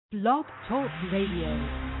Blog Talk Radio.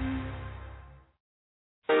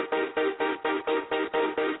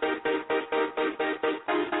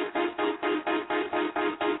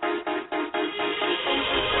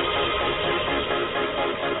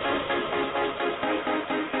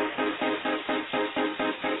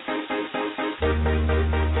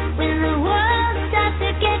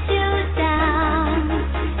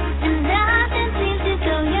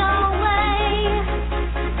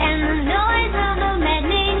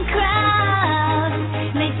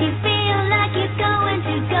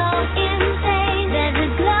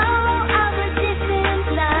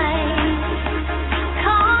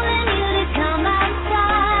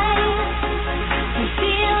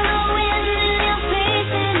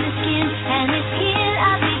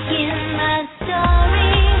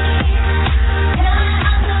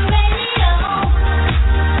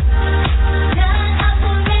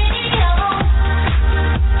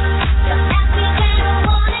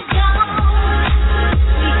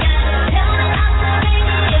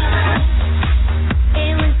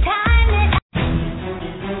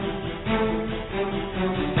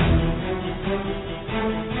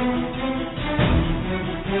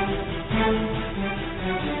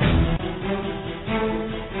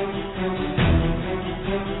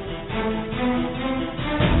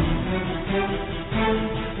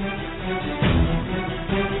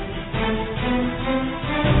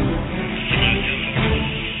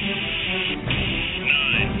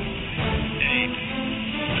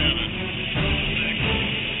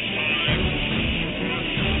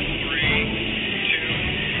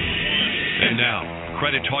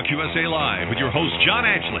 USA Live with your host, John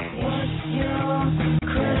Ashley. What's your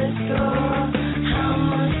credit score? How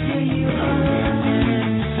much do you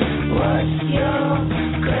earn? What's your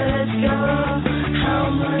credit score?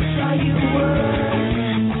 How much are you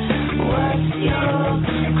worth? What's your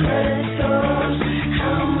credit score?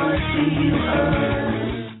 How much do you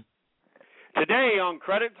earn? Today on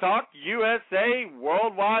Credit Talk USA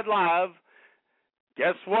Worldwide Live,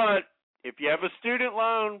 guess what? If you have a student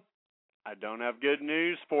loan, I don't have good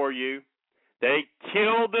news for you. They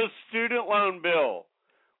killed the student loan bill.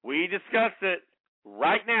 We discussed it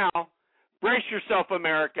right now. Brace yourself,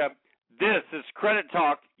 America. This is Credit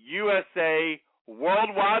Talk USA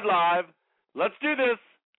Worldwide Live. Let's do this.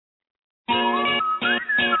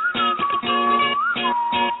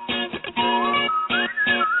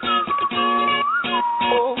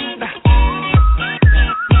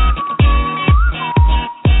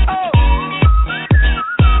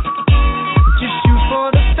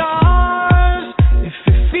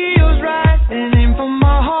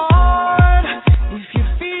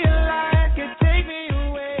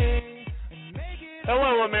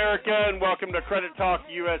 Welcome to Credit Talk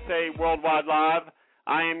USA Worldwide Live.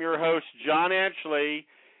 I am your host, John Ashley,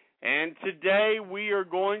 and today we are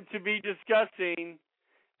going to be discussing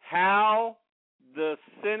how the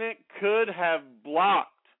Senate could have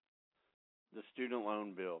blocked the student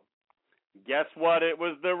loan bill. Guess what? It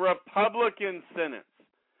was the Republican Senate.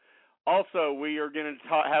 Also, we are going to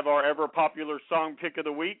have our ever-popular song pick of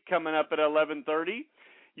the week coming up at 11:30.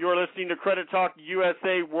 You are listening to Credit Talk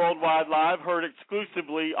USA Worldwide Live, heard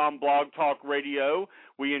exclusively on Blog Talk Radio.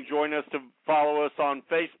 We enjoin us to follow us on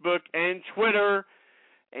Facebook and Twitter.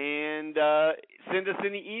 And send us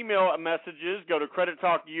any email messages. Go to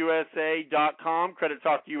credittalkusa.com,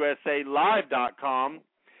 credittalkusalive.com,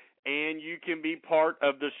 and you can be part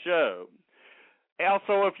of the show.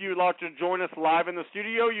 Also, if you'd like to join us live in the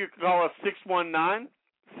studio, you can call us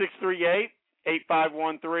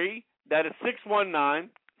 619-638-8513. That is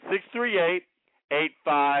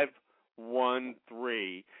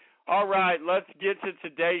 619-638-8513. All right, let's get to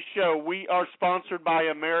today's show. We are sponsored by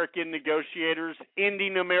American Negotiators,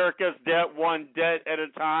 ending America's debt one debt at a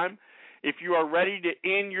time. If you are ready to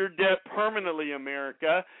end your debt permanently,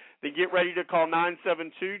 America, then get ready to call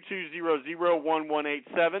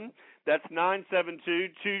 972-200-1187. That's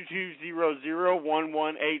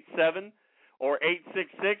 972-200-1187 or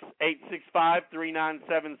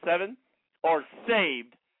 866-865-3977 or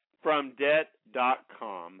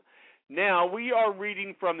savedfromdebt.com. Now, we are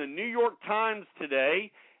reading from the New York Times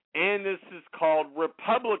today, and this is called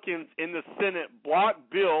Republicans in the Senate Block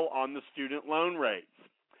Bill on the Student Loan Rates.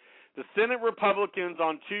 The Senate Republicans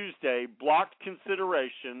on Tuesday blocked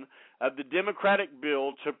consideration of the Democratic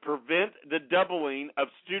bill to prevent the doubling of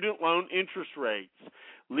student loan interest rates,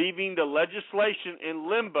 leaving the legislation in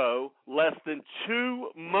limbo less than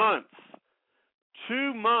 2 months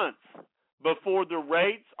before the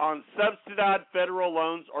rates on subsidized federal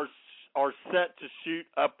loans are set to shoot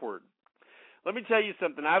upward. Let me tell you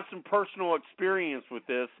something. I have some personal experience with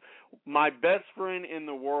this. My best friend in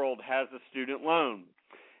the world has a student loan.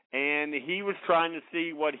 he was trying to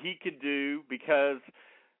see what he could do because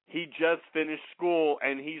he just finished school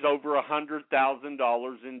and he's over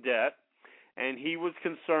 $100,000 in debt, and he was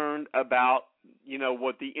concerned about,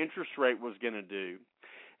 what the interest rate was going to do.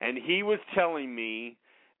 And he was telling me,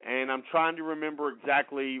 and I'm trying to remember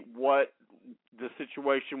exactly what the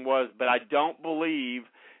situation was, but I don't believe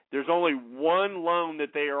there's only one loan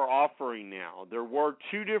that they are offering now. There were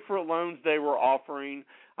two different loans they were offering.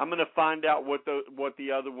 I'm going to find out what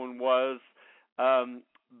the other one was.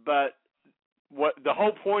 But what the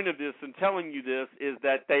whole point of this and telling you this is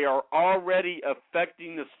that they are already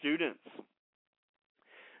affecting the students.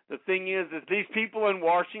 The thing is these people in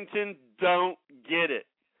Washington don't get it.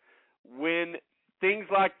 When things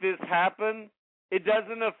like this happen, it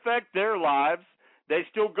doesn't affect their lives. They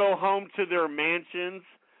still go home to their mansions,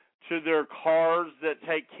 to their cars that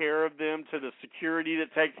take care of them, to the security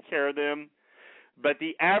that takes care of them. But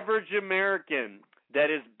the average American that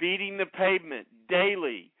is beating the pavement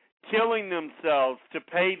daily, killing themselves to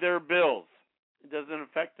pay their bills, it doesn't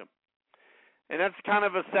affect them. And that's kind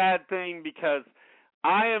of a sad thing, because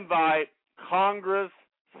I invite Congress,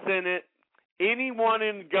 Senate, anyone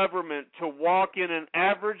in government to walk in an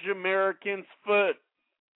average American's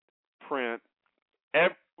footprint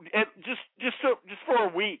just for a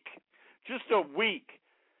week. Just a week.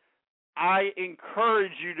 I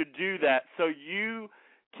encourage you to do that so you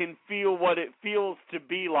can feel what it feels to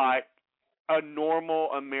be like a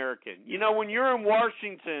normal American. When you're in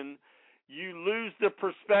Washington, you lose the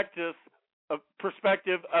perspective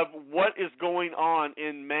of what is going on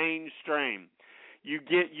in mainstream. You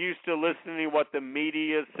get used to listening to what the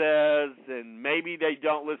media says, and maybe they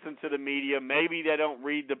don't listen to the media, maybe they don't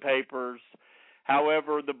read the papers.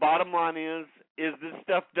 However, the bottom line is this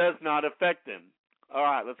stuff does not affect them. All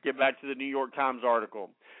right, let's get back to the New York Times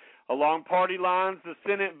article. Along party lines, the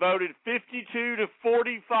Senate voted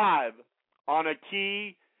 52-45 on a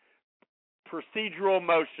key procedural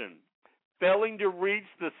motion, failing to reach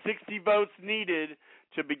the 60 votes needed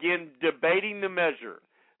to begin debating the measure.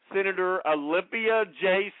 Senator Olympia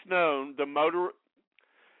J. Snowe, the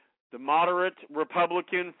moderate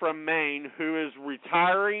Republican from Maine who is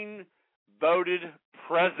retiring, voted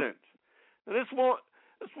present. Now,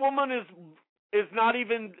 this woman is not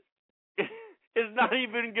even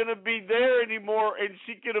going to be there anymore, and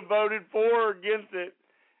she could have voted for or against it.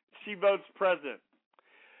 She votes present.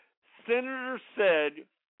 Senator said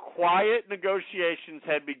quiet negotiations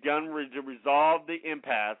had begun to resolve the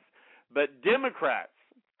impasse, but Democrats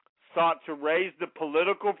sought to raise the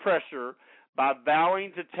political pressure by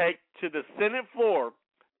vowing to take to the Senate floor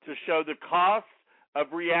to show the cost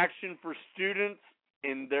of reaction for students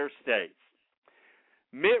in their states.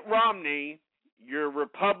 Mitt Romney, your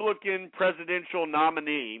Republican presidential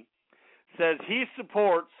nominee, says he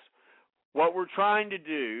supports what we're trying to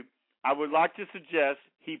do. I would like to suggest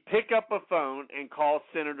he pick up a phone and call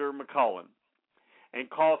Senator McCollum and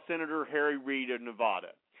call Senator Harry Reid of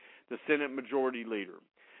Nevada, the Senate Majority Leader.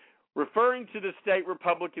 Referring to the state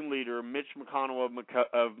Republican leader, Mitch McConnell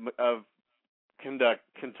of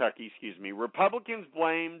Kentucky, Republicans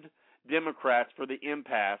blamed Democrats for the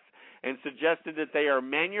impasse and suggested that they are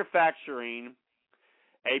manufacturing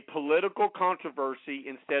a political controversy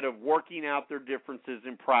instead of working out their differences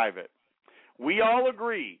in private. We all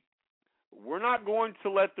agree we're not going to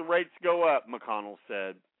let the rates go up, McConnell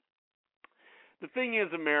said. The thing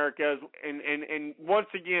is, America, and once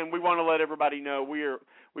again, we want to let everybody know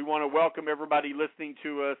we want to welcome everybody listening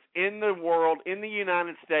to us in the world, in the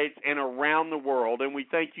United States, and around the world. And we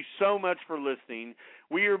thank you so much for listening.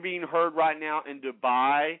 We are being heard right now in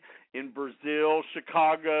Dubai, in Brazil,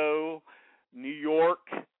 Chicago, New York,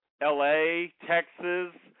 LA,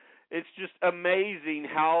 Texas. It's just amazing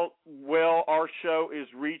how well our show is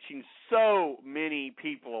reaching so many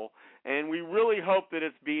people, and we really hope that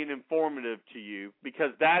it's being informative to you,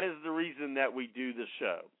 because that is the reason that we do the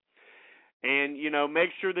show. And, make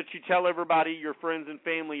sure that you tell everybody, your friends and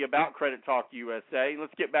family, about Credit Talk USA.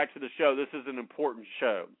 Let's get back to the show. This is an important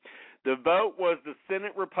show. The vote was the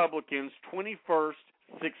Senate Republicans' 21st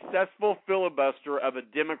successful filibuster of a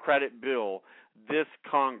Democratic bill this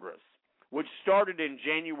Congress, which started in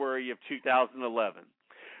January of 2011.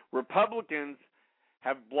 Republicans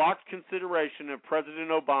have blocked consideration of President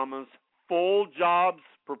Obama's full jobs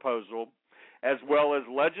proposal, as well as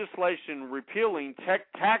legislation repealing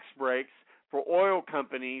tax breaks for oil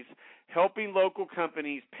companies, helping local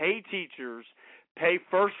companies pay teachers, pay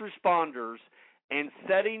first responders, and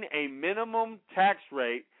setting a minimum tax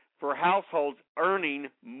rate for households earning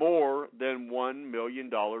more than $1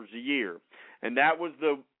 million a year. And that was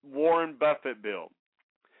the Warren Buffett bill.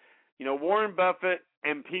 Warren Buffett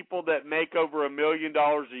and people that make over $1 million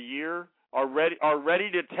a year are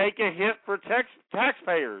ready to take a hit for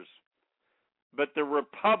taxpayers. But the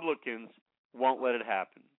Republicans won't let it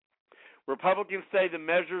happen. Republicans say the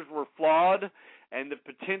measures were flawed and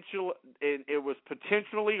it was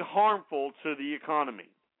potentially harmful to the economy.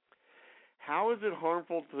 How is it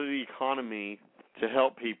harmful to the economy to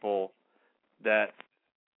help people that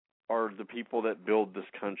are the people that build this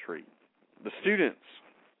country? The students.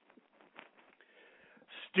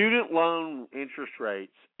 Student loan interest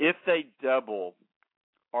rates, if they double,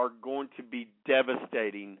 are going to be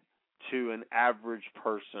devastating to an average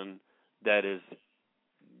person that is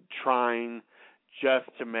trying just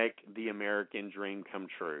to make the American dream come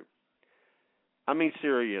true. I mean,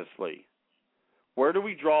 seriously, where do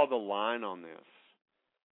we draw the line on this?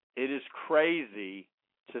 It is crazy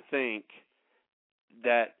to think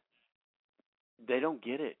that they don't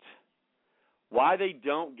get it. Why they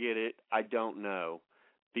don't get it, I don't know.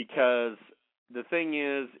 Because the thing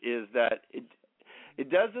is that it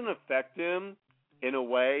doesn't affect them in a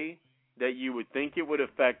way that you would think it would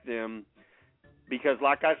affect them, because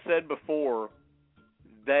like I said before,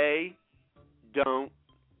 they don't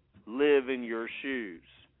live in your shoes.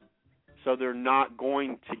 So they're not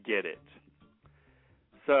going to get it.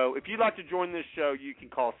 So if you'd like to join this show, you can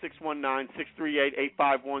call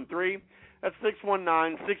 619-638-8513. That's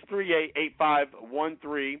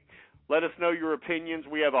 619-638-8513. Let us know your opinions.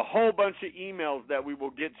 We have a whole bunch of emails that we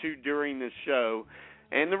will get to during this show.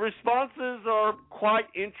 And the responses are quite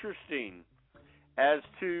interesting as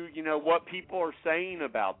to, what people are saying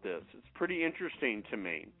about this. It's pretty interesting to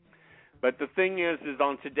me. But the thing is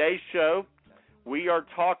on today's show, we are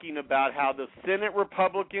talking about how the Senate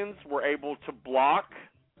Republicans were able to block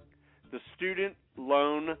the student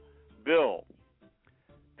loan bill.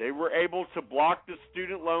 They were able to block the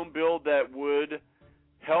student loan bill that would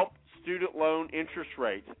help student loan interest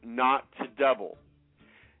rates not to double.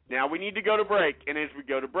 Now we need to go to break, and as we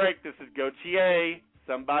go to break, this is Gautier,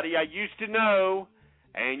 somebody I used to know,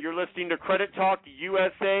 and you're listening to Credit Talk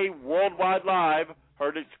USA Worldwide Live,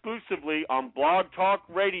 heard exclusively on Blog Talk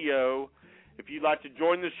Radio. If you'd like to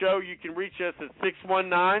join the show, you can reach us at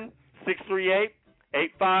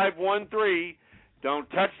 619-638-8513. Don't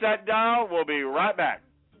touch that dial. We'll be right back.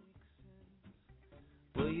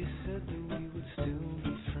 Well, you said that we would still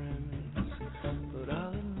be friends, but I'll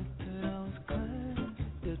admit that I was glad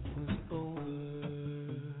it was over.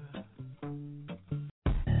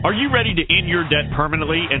 Are you ready to end your debt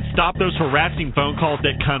permanently and stop those harassing phone calls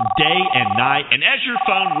that come day and night? And as your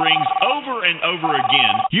phone rings over and over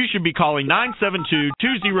again, you should be calling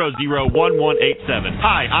 972-200-1187.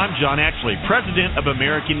 Hi, I'm John Ashley, President of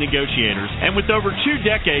American Negotiators. And with over 2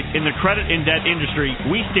 decades in the credit and debt industry,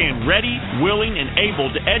 we stand ready, willing, and able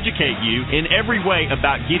to educate you in every way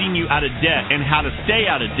about getting you out of debt and how to stay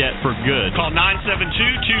out of debt for good. Call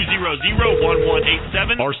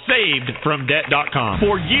 972-200-1187 or savedfromdebt.com.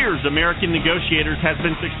 For years, American Negotiators has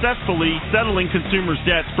been successfully settling consumers'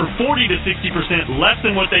 debts for 40 to 60% less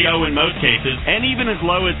than what they owe in most cases, and even as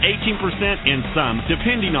low as 18% in some,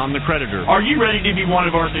 depending on the creditor. Are you ready to be one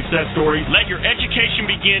of our success stories? Let your education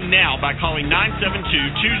begin now by calling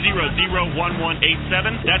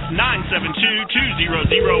 972-200-1187. That's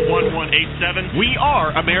 972-200-1187. We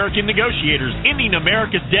are American Negotiators, ending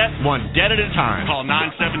America's debt one debt at a time. Call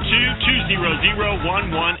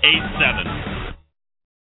 972-200-1187.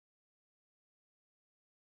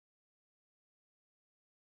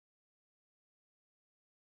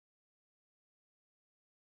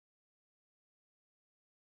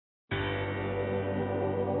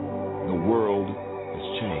 The world has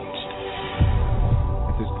changed.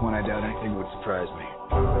 At this point, I doubt anything would surprise me.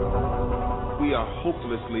 We are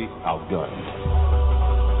hopelessly outgunned.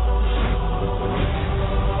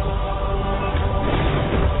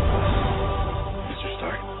 Mr.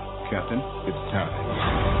 Stark. Captain, it's time.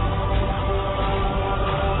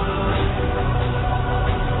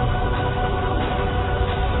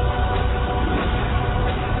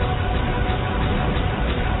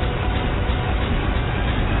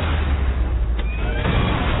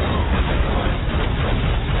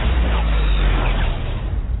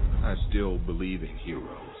 Still believe in heroes.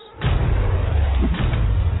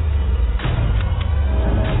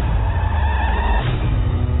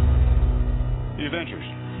 The Avengers.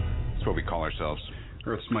 That's what we call ourselves.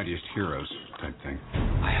 Earth's mightiest heroes type thing.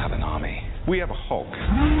 I have an army. We have a Hulk.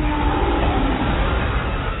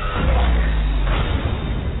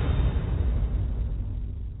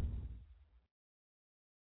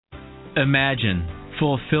 Imagine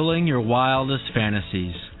fulfilling your wildest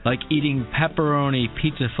fantasies. like eating pepperoni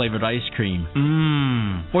pizza-flavored ice cream.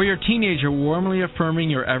 Or your teenager warmly affirming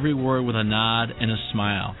your every word with a nod and a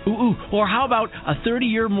smile. Or how about a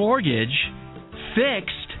 30-year mortgage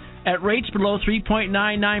fixed at rates below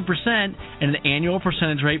 3.99% and an annual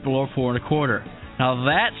percentage rate below 4.25%. Now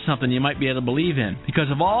that's something you might be able to believe in.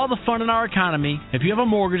 Because of all the fun in our economy, if you have a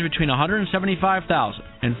mortgage between $175,000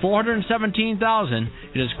 and $417,000,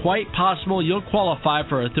 it is quite possible you'll qualify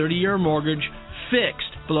for a 30-year mortgage fixed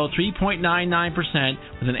below 3.99%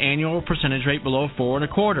 with an annual percentage rate below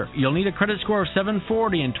 4.25%. You'll need a credit score of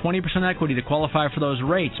 740 and 20% equity to qualify for those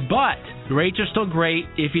rates, but the rates are still great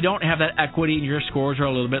if you don't have that equity and your scores are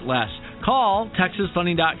a little bit less. Call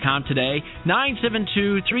TexasFunding.com today,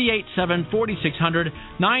 972-387-4600,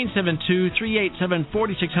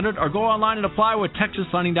 972-387-4600, or go online and apply with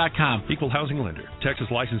TexasFunding.com. Equal housing lender. Texas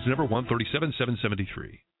license number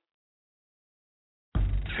 137773. You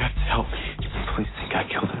have to help me. Please think I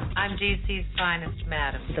killed her. I'm GC's finest,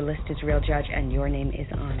 madam. The list is real, Judge, and your name is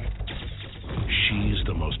on it. She's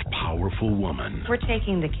the most powerful woman We're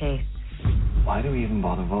taking the case. Why do we even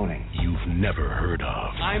bother voting? you've never heard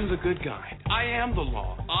of. I'm the good guy. I am the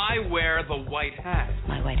law. I wear the white hat.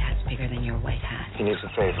 My white hat's bigger than your white hat. He needs a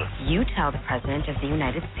favor. You tell the President of the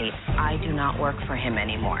United States I do not work for him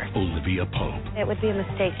anymore. Olivia Pope, It would be a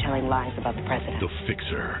mistake telling lies about the President. the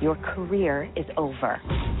fixer. Your career is over.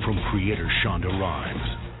 From creator Shonda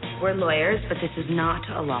Rhimes. We're lawyers, but this is not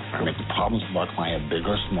a law firm. Make the problems with my client big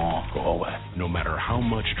or small go away. No matter how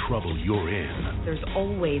much trouble you're in, There's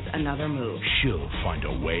always another move. she'll find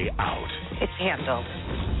a way out. It's handled.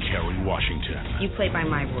 Kerry Washington. You play by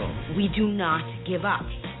my rules. We do not give up.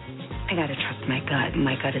 I gotta trust my gut.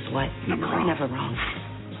 My gut is what? Never wrong. Never wrong.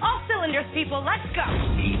 All cylinders, people. Let's go.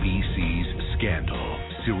 ABC's Scandal.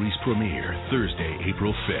 Series premiere Thursday,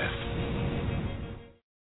 April 5th.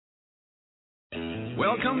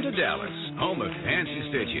 Welcome to Dallas, home of fancy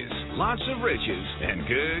stitches, lots of riches, and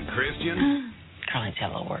good Christian. Carly's got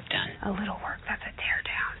a little work done. A little work, that's a tear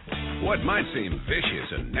down. What might seem vicious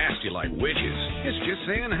and nasty like witches, it's just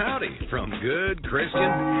saying howdy from good Christian.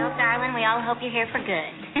 Well, darling, we all hope you're here for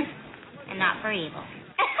good and not for evil.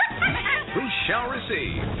 We shall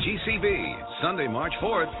receive GCB, Sunday, March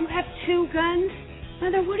 4th. You have 2 guns?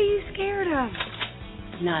 Mother, what are you scared of?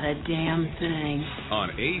 Not a damn thing. On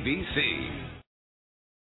ABC.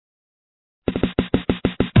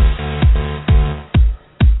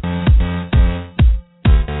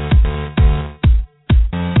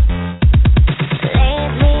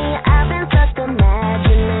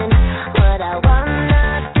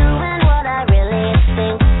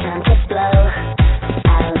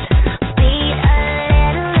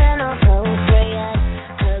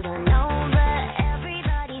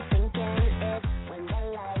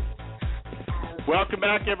 Welcome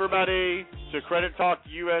back, everybody, to Credit Talk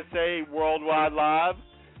USA Worldwide Live.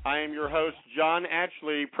 I am your host, John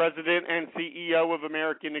Ashley, President and CEO of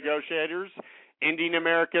American Negotiators, ending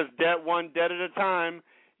America's debt one debt at a time.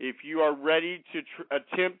 If you are ready to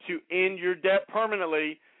attempt to end your debt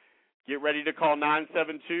permanently, get ready to call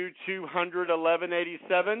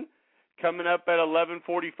 972-200-1187. Coming up at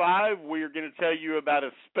 11:45, we are going to tell you about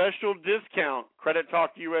a special discount Credit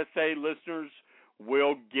Talk USA listeners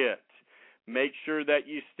will get. Make sure that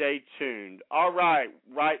you stay tuned. All right,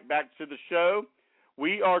 back to the show.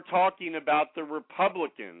 We are talking about the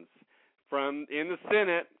Republicans in the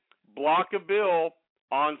Senate block a bill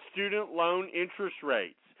on student loan interest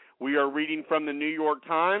rates. We are reading from the New York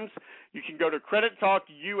Times. You can go to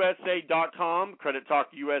CreditTalkUSA.com,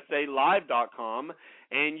 CreditTalkUSALive.com,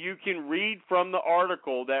 and you can read from the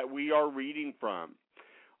article that we are reading from.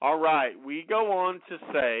 All right, we go on to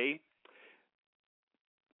say,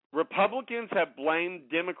 Republicans have blamed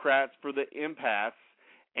Democrats for the impasse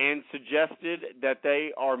and suggested that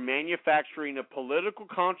they are manufacturing a political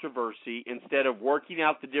controversy instead of working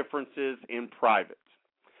out the differences in private.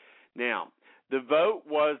 Now, the vote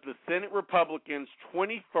was the Senate Republicans'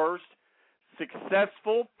 21st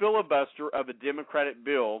successful filibuster of a Democratic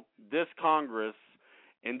bill this Congress,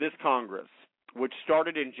 which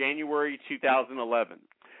started in January 2011.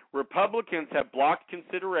 Republicans have blocked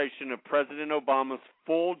consideration of President Obama's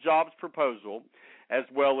full jobs proposal, as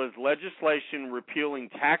well as legislation repealing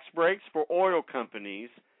tax breaks for oil companies,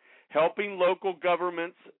 helping local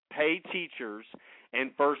governments pay teachers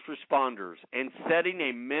and first responders, and setting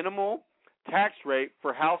a minimal tax rate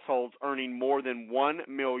for households earning more than $1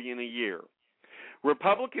 million a year.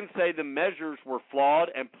 Republicans say the measures were flawed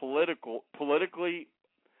and politically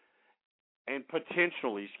and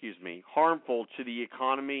potentially, harmful to the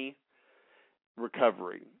economy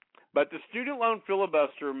recovery. But the student loan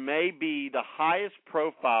filibuster may be the highest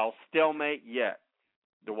profile stalemate yet.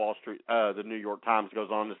 the New York Times goes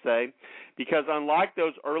on to say, because unlike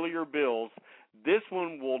those earlier bills, this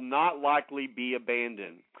one will not likely be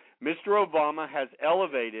abandoned. Mr. Obama has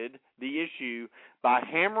elevated the issue by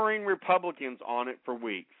hammering Republicans on it for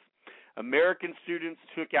weeks. American students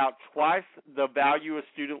took out twice the value of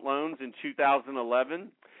student loans in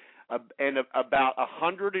 2011, and about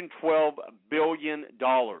 $112 billion.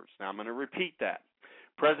 Now, I'm going to repeat that.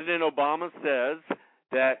 President Obama says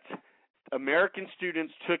that American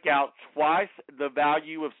students took out twice the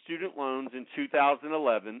value of student loans in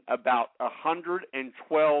 2011, about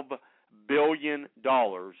 $112 billion,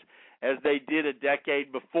 as they did a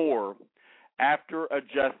decade before, after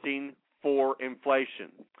adjusting for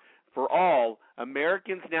inflation. For all,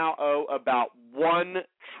 Americans now owe about $1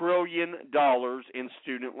 trillion in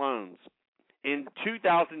student loans. In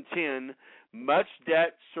 2010, much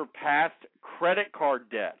debt surpassed credit card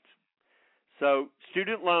debt. So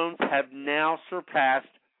student loans have now surpassed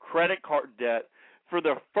credit card debt for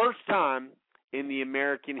the first time in the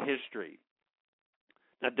American history.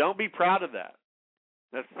 Now, don't be proud of that.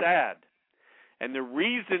 That's sad. And the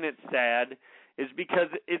reason it's sad is because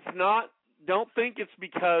it's not, don't think it's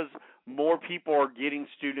because more people are getting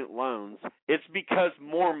student loans. It's because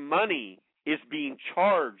more money is being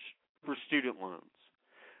charged for student loans.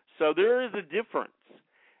 So there is a difference.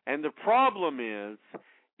 And the problem is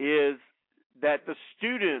that the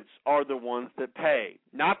students are the ones that pay,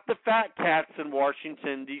 not the fat cats in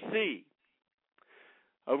Washington, D.C.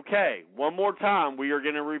 Okay, one more time. We are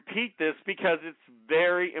going to repeat this because it's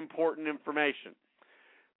very important information.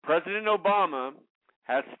 President Obama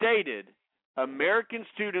has stated American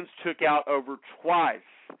students took out over twice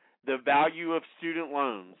the value of student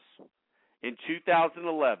loans in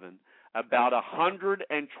 2011, about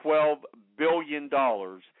 $112 billion,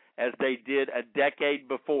 as they did a decade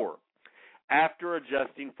before, after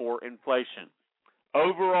adjusting for inflation.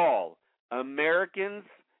 Overall, Americans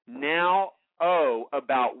now owe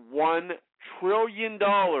about $1 trillion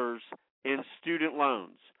in student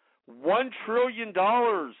loans. $1 trillion,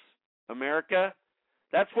 America.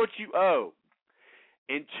 That's what you owe.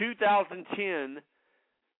 In 2010,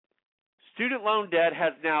 student loan debt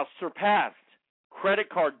has now surpassed credit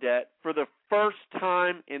card debt for the first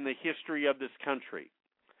time in the history of this country.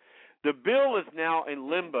 The bill is now in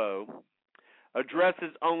limbo,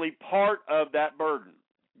 addresses only part of that burden.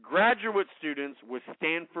 Graduate students with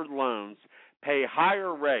Stanford loans pay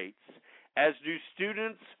higher rates, as do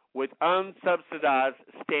students with unsubsidized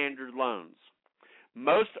standard loans.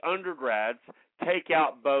 Most undergrads take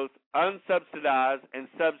out both unsubsidized and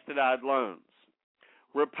subsidized loans.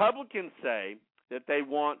 Republicans say that they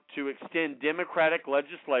want to extend Democratic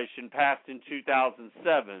legislation passed in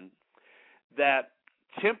 2007 that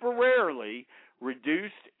temporarily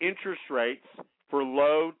reduced interest rates for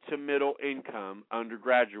low to middle income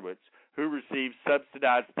undergraduates who receive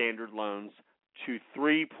subsidized standard loans to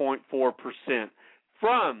 3.4%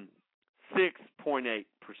 from 6.8%.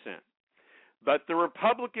 But the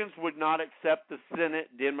Republicans would not accept the Senate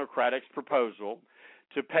Democrats' proposal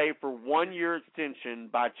to pay for 1 year extension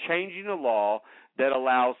by changing a law that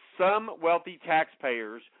allows some wealthy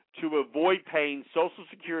taxpayers to avoid paying Social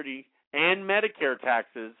Security and Medicare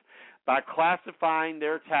taxes by classifying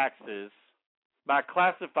their pay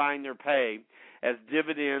as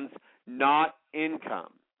dividends, not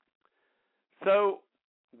income. So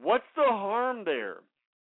what's the harm there?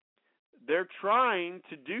 They're trying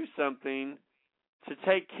to do something to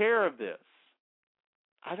take care of this.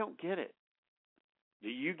 I don't get it. Do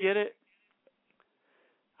you get it?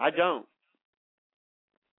 I don't.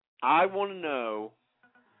 I want to know,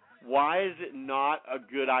 why is it not a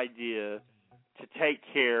good idea to take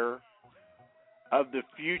care of the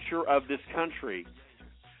future of this country?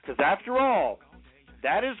 Because after all,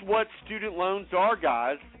 that is what student loans are,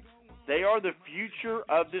 guys. They are the future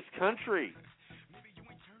of this country.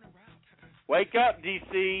 Wake up,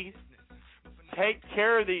 D.C. Take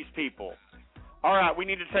care of these people. All right, we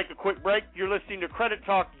need to take a quick break. You're listening to Credit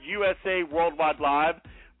Talk USA Worldwide Live,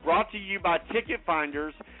 brought to you by Ticket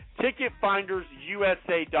Finders,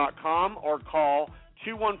 ticketfindersusa.com, or call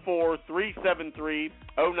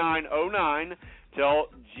 214-373-0909. Tell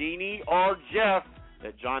Jeannie or Jeff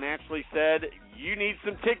that John Ashley said you need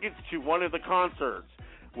some tickets to one of the concerts,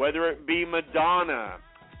 whether it be Madonna,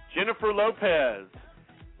 Jennifer Lopez,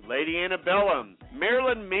 Lady Antebellum,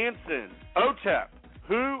 Marilyn Manson, OTEP,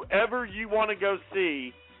 whoever you want to go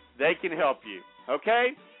see, they can help you.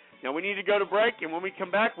 Okay? Now we need to go to break, and when we come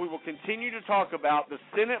back, we will continue to talk about the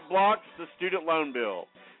Senate blocks the student loan bill.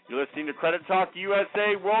 You're listening to Credit Talk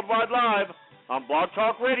USA Worldwide Live on Blog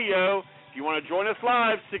Talk Radio. If you want to join us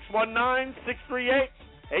live,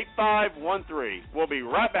 8513. We'll be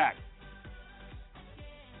right back.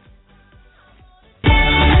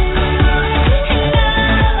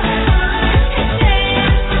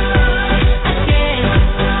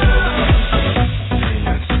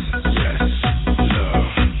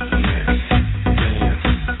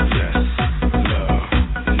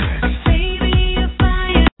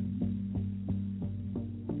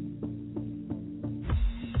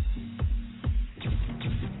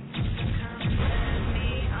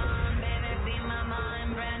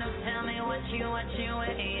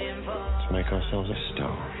 Make ourselves a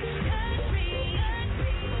stone.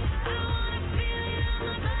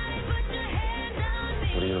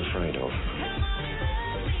 What are you afraid of?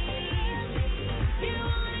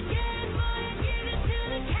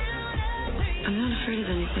 I'm not afraid of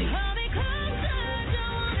anything.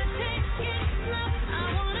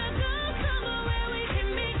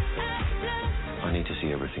 I need to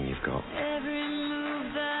see everything you've got.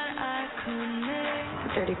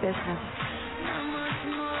 Dirty business.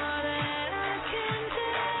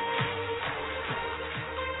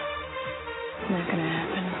 Not gonna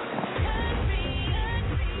happen.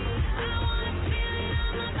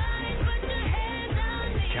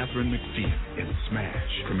 Catherine McPhee in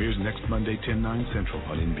Smash premieres next Monday, 10/9 Central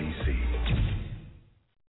on NBC.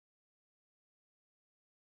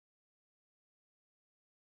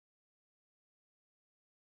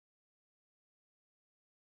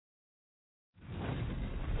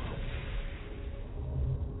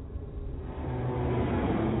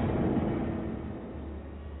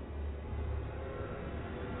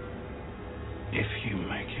 If you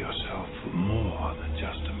make yourself more than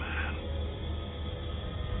just a man,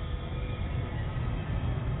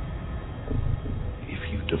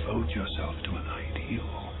 if you devote yourself to an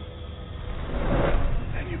ideal,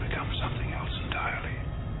 then you become something else entirely.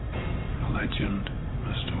 A legend,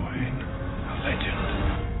 Mr. Wayne. A legend.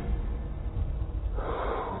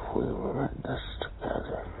 We were in this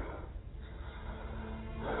together.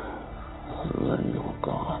 And then you were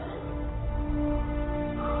gone.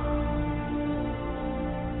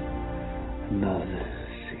 Now this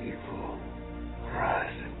is evil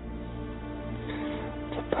rising.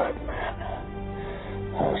 The Batman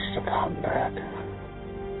has to come back.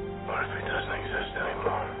 What if he doesn't exist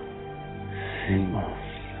anymore? He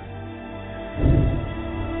must.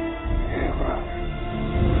 He must.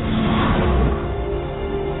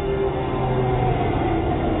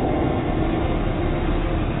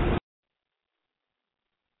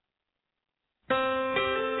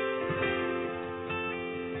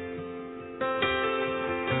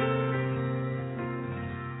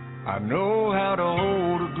 I know how to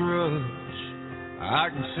hold a grudge. I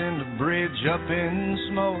can send a bridge up in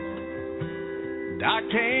smoke. And I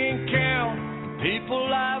can't count the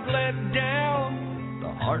people I've let down,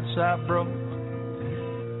 the hearts I broke.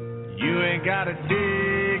 You ain't gotta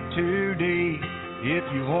dig too deep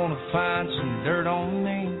if you wanna find some dirt on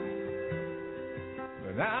me.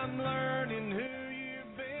 But I'm learning who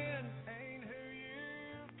you've been ain't who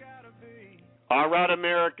you've gotta be. All right,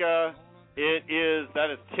 America. That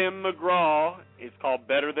is Tim McGraw. It's called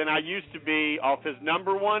Better Than I Used to Be off his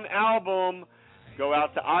 #1 album. Go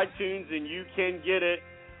out to iTunes and you can get it.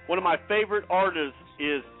 One of my favorite artists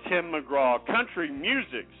is Tim McGraw, country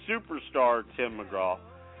music superstar Tim McGraw.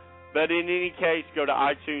 But in any case, go to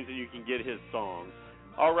iTunes and you can get his songs.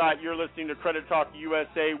 All right, you're listening to Credit Talk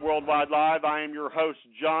USA Worldwide Live. I am your host,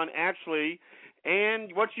 John Ashley.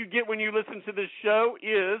 And what you get when you listen to this show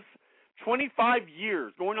is 25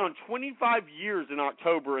 years, going on 25 years in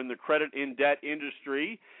October in the credit and debt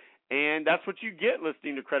industry, and that's what you get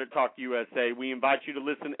listening to Credit Talk USA. We invite you to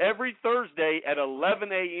listen every Thursday at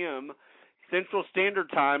 11 a.m. Central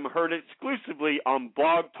Standard Time, heard exclusively on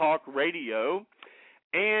Blog Talk Radio.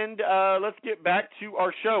 And let's get back to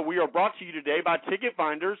our show. We are brought to you today by Ticket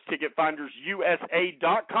Finders,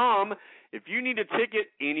 ticketfindersusa.com. If you need a ticket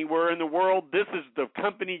anywhere in the world, this is the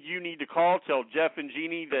company you need to call. Tell Jeff and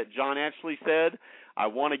Jeannie that John Ashley said, I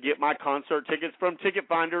want to get my concert tickets from Ticket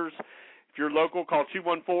Finders. If you're local, call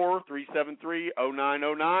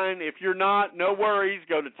 214-373-0909. If you're not, no worries.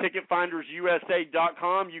 Go to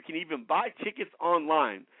ticketfindersusa.com. You can even buy tickets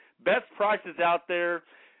online. Best prices out there.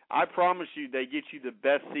 I promise you they get you the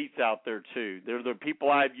best seats out there, too. They're the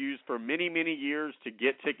people I've used for many, many years to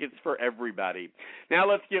get tickets for everybody. Now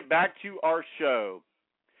let's get back to our show.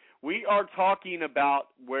 We are talking about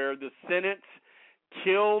where the Senate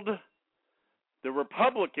killed, the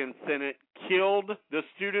Republican Senate killed the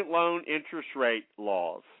student loan interest rate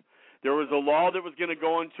laws. There was a law that was going to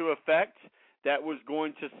go into effect that was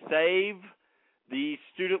going to save the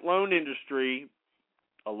student loan industry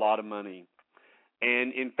a lot of money.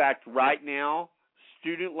 And, in fact, right now,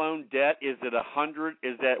 student loan debt is at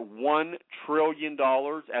 $1 trillion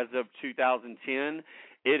as of 2010.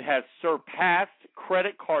 It has surpassed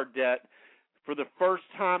credit card debt for the first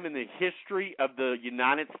time in the history of the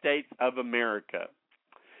United States of America.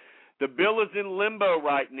 The bill is in limbo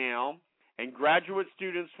right now, and graduate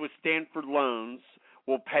students with Stanford loans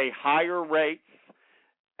will pay higher rates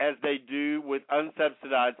as they do with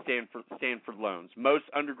unsubsidized Stanford loans. Most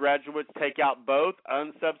undergraduates take out both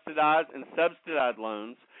unsubsidized and subsidized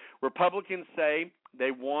loans. Republicans say they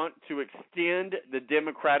want to extend the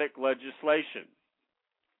Democratic legislation.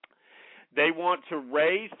 They want to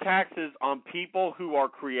raise taxes on people who are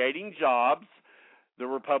creating jobs, the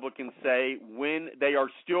Republicans say, when they are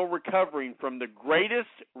still recovering from the greatest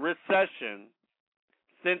recession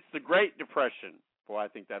since the Great Depression. Well, I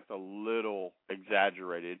think that's a little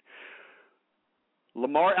exaggerated.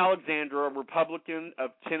 Lamar Alexander, a Republican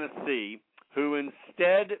of Tennessee, who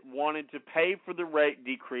instead wanted to pay for the rate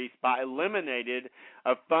decrease by eliminating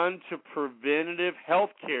a fund to preventative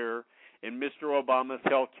health care in Mr. Obama's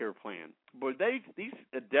health care plan. But these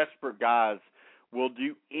desperate guys will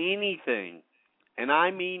do anything, and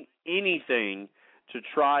I mean anything, to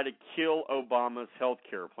try to kill Obama's health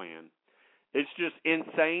care plan. It's just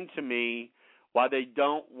insane to me why they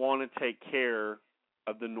don't want to take care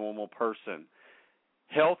of the normal person.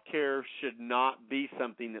 Health care should not be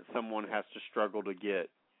something that someone has to struggle to get.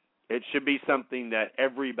 It should be something that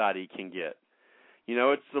everybody can get. You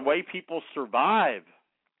know, it's the way people survive.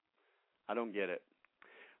 I don't get it.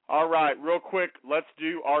 All right, real quick, let's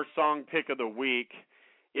do our song pick of the week.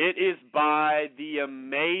 It is by the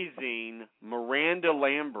amazing Miranda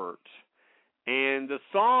Lambert, and the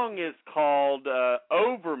song is called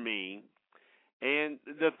Over Me. And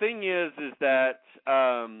the thing is that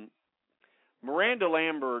Miranda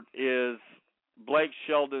Lambert is Blake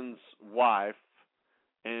Shelton's wife,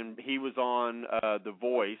 and he was on The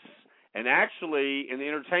Voice. And actually, in the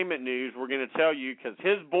entertainment news, we're going to tell you because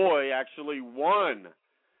his boy actually won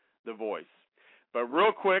The Voice. But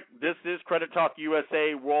real quick, this is Credit Talk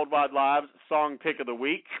USA Worldwide Live's Song Pick of the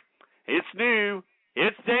Week. It's new,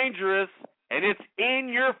 it's dangerous, and it's in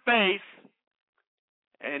your face.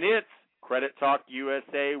 And it's Credit Talk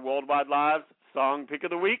USA Worldwide Live's Song Pick of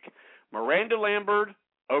the Week, Miranda Lambert,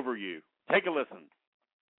 Over You. Take a listen.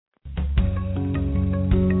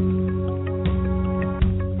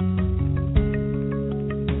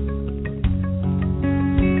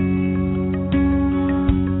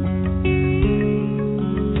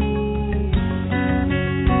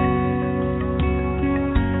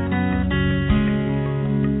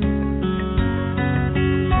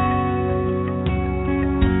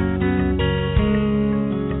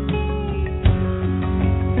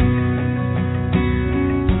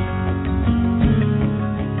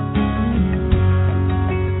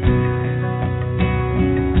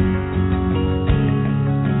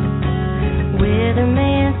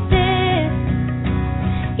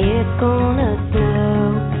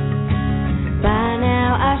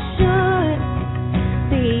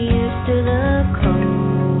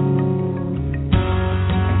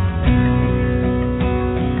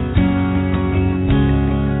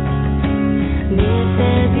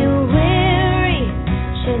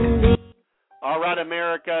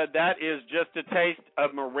 America, that is just a taste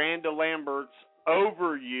of Miranda Lambert's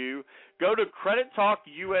Over You. Go to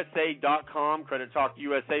CreditTalkUSA.com,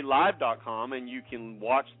 CreditTalkUSALive.com, and you can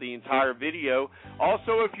watch the entire video.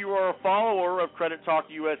 Also, if you are a follower of Credit Talk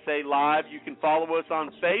USA Live, you can follow us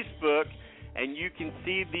on Facebook, and you can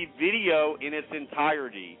see the video in its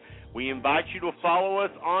entirety. We invite you to follow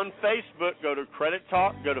us on Facebook. Go to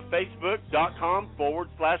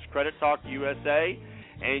Facebook.com/Credit Talk USA.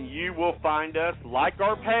 And you will find us, like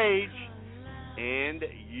our page, and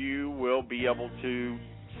you will be able to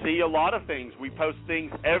see a lot of things. We post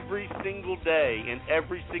things every single day, and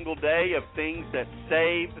every single day of things that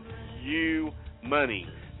save you money.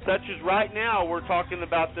 Such as right now, we're talking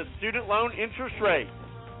about the student loan interest rates.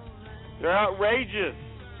 They're outrageous.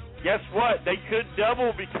 Guess what? They could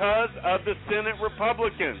double because of the Senate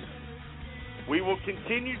Republicans. We will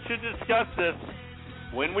continue to discuss this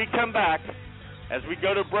when we come back. As we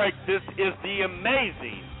go to break, this is the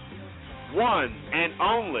amazing one and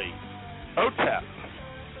only Otep.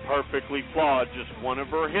 Perfectly Flawed, just one of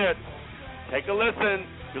her hits. Take a listen.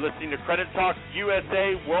 You're listening to Credit Talk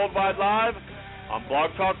USA Worldwide Live on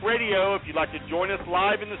Blog Talk Radio. If you'd like to join us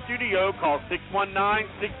live in the studio, call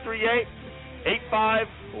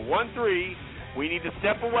 619-638-8513. We need to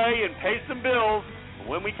step away and pay some bills.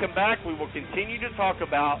 When we come back, we will continue to talk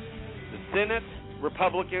about the Senate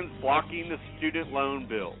Republicans blocking the student loan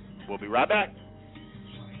bill. We'll be right back.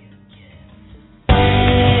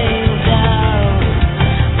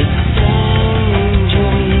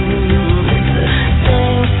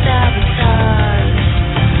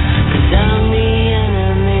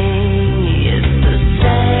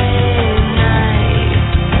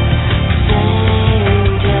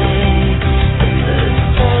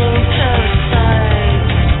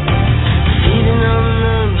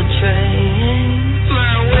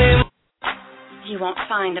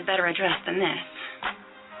 find a better address than this.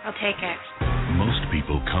 I'll take it. Most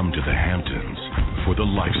people come to the Hamptons for the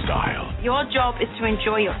lifestyle. Your job is to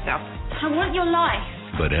enjoy yourself. I want your life.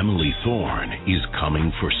 But Emily Thorne is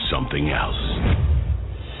coming for something else.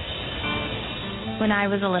 When I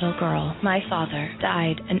was a little girl, my father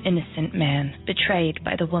died an innocent man, betrayed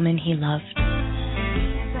by the woman he loved.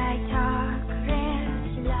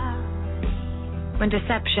 When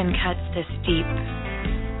deception cuts this deep,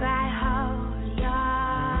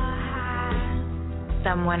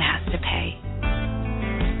 someone has to pay.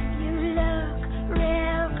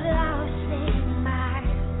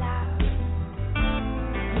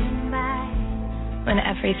 When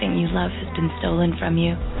everything you love has been stolen from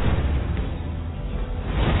you,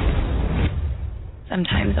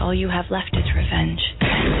 sometimes all you have left is revenge.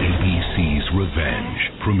 ABC's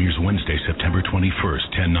Revenge premieres Wednesday, September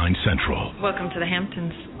 21st, 10/9 Central Welcome to the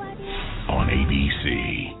Hamptons. on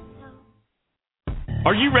ABC.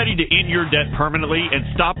 Are you ready to end your debt permanently and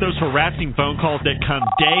stop those harassing phone calls that come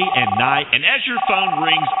day and night? And as your phone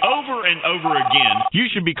rings over and over again, you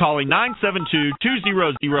should be calling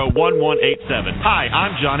 972-200-1187. Hi,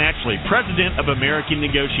 I'm John Ashley, President of American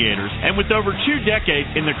Negotiators. And with over 2 decades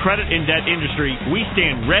in the credit and debt industry, we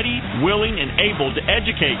stand ready, willing, and able to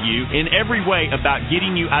educate you in every way about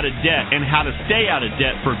getting you out of debt and how to stay out of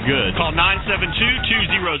debt for good. Call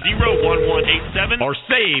 972-200-1187 or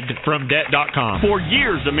savedfromdebt.com. For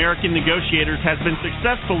years, American Negotiators has been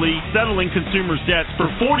successfully settling consumers' debts for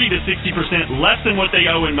 40 to 60% less than what they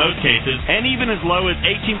owe in most cases, and even as low as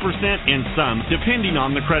 18% in some, depending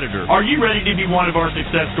on the creditor. Are you ready to be one of our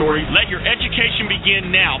success stories? Let your education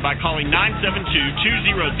begin now by calling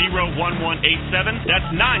 972-200-1187. That's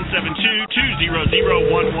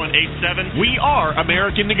 972-200-1187. We are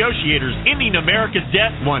American Negotiators, ending America's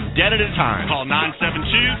debt one debt at a time. Call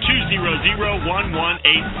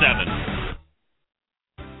 972-200-1187.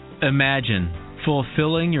 Imagine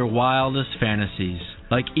fulfilling your wildest fantasies,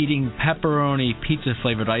 like eating pepperoni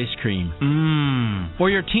pizza-flavored ice cream.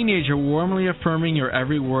 Or your teenager warmly affirming your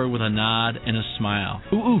every word with a nod and a smile.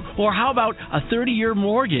 Or how about a 30-year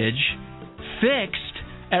mortgage fixed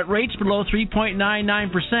at rates below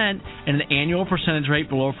 3.99% and an annual percentage rate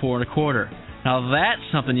below 4.25%. Now that's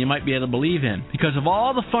something you might be able to believe in. Because of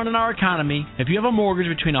all the fun in our economy, if you have a mortgage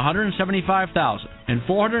between $175,000 and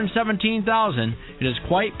 $417,000, it is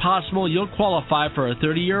quite possible you'll qualify for a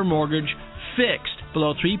 30-year mortgage fixed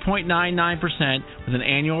below 3.99% with an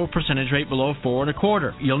annual percentage rate below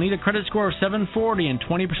 4.25%. You'll need a credit score of 740 and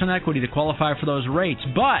 20% equity to qualify for those rates,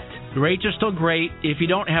 but the rates are still great if you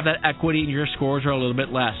don't have that equity and your scores are a little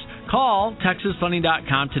bit less. Call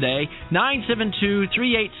TexasLending.com today,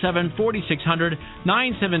 972-387-4600,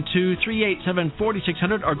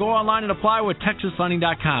 972-387-4600, or go online and apply with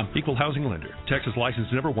TexasLending.com. Equal housing lender. Texas license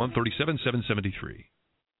number 137773.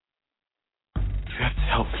 You have to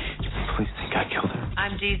help me. Please think I killed her.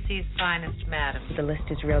 I'm DC's finest madam. The list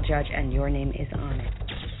is real, Judge, and your name is on it.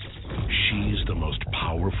 She's the most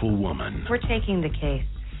powerful woman We're taking the case.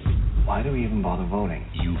 Why do we even bother voting?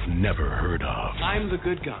 you've never heard of. I'm the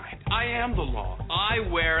good guy. I am the law. I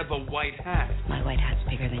wear the white hat. My white hat's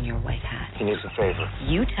bigger than your white hat. He needs a favor.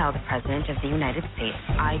 You tell the President of the United States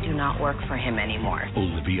I do not work for him anymore.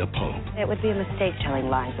 Olivia Pope, It would be a mistake telling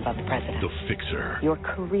lies about the President. The Fixer. Your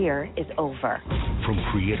career is over. From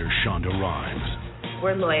creator Shonda Rhimes.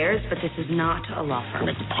 We're lawyers, but this is not a law firm.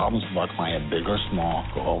 Make the problems about client big or small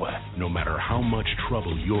go away. No matter how much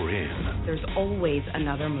trouble you're in, There's always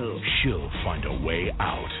another move. she'll find a way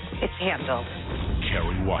out. It's handled.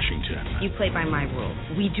 Kerry Washington. You play by my rules.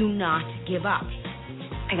 We do not give up.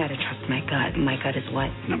 I gotta trust my gut. My gut is what?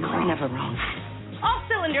 Never wrong. Never wrong. All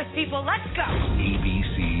cylinders, people. Let's go.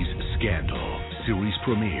 ABC's Scandal. Series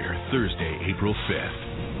premiere Thursday, April 5th.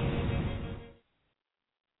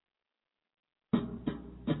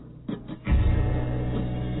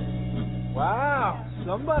 Wow,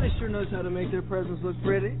 somebody sure knows how to make their presents look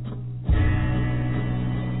pretty.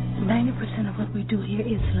 90% of what we do here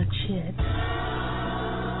is legit.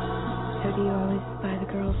 So do you always buy the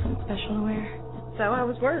girls some special to wear? That's how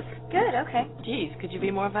ours work. Good, okay. Geez, could you be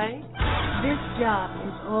more vague? This job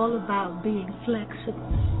is all about being flexible.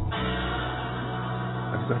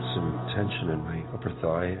 I've got some tension in my upper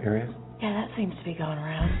thigh area. Yeah, that seems to be going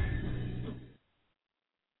around.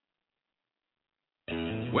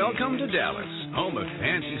 Welcome to Dallas, home of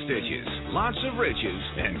fancy stitches, lots of riches,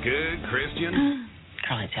 and good Christian.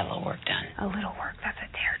 Carly's got a little work done. A little work, that's a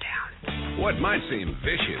tear down. What might seem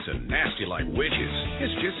vicious and nasty like witches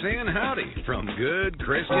is just saying howdy from good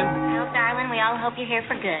Christian. Well, darling, we all hope you're here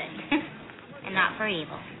for good and not for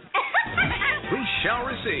evil. We shall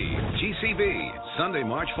receive GCB Sunday,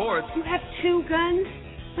 March 4th. You have 2 guns?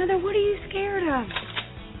 Mother, what are you scared of?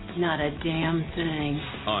 Not a damn thing.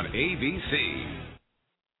 On ABC.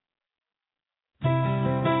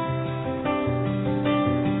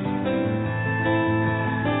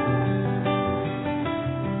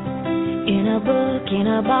 In a book, in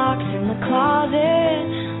a box, in the closet.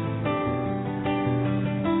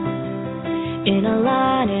 In a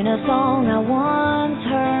line, in a song I once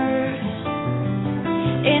heard.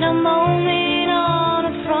 In a moment on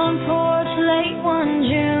a front porch late one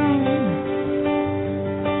June.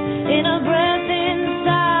 In a breath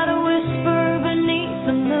inside, a whisper beneath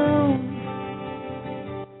the moon.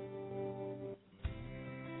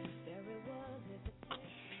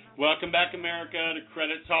 Welcome back, America, to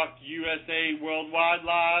Credit Talk USA Worldwide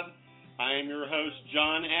Live. I am your host,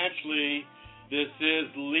 John Ashley. This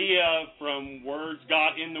is Leah from Words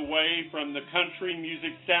Got in the Way from the country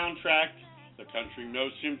music soundtrack, the country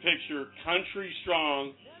motion picture, Country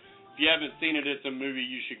Strong. If you haven't seen it, it's a movie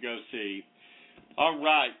you should go see. All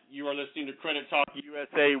right, you are listening to Credit Talk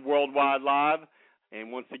USA Worldwide Live.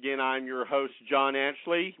 And once again, I'm your host, John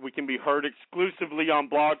Ashley. We can be heard exclusively on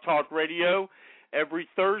Blog Talk Radio every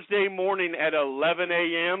Thursday morning at 11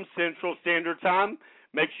 a.m. Central Standard Time.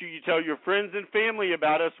 Make sure you tell your friends and family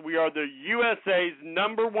about us. We are the USA's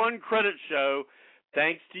 #1 credit show.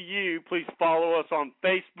 Thanks to you. Please follow us on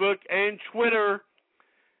Facebook and Twitter.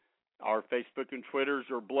 Our Facebook and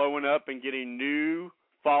Twitters are blowing up and getting new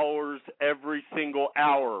followers every single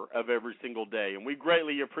hour of every single day, and we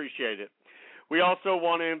greatly appreciate it. We also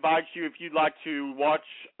want to invite you, if you'd like to watch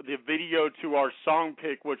the video to our song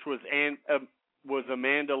pick, which was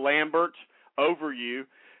Amanda Lambert, Over You.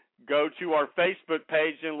 Go to our Facebook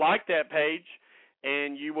page and like that page,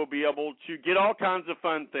 and you will be able to get all kinds of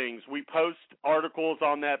fun things. We post articles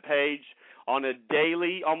on that page on a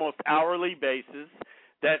daily, almost hourly basis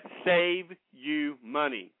that save you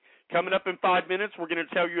money. Coming up in 5 minutes, we're going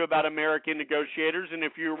to tell you about American Negotiators, and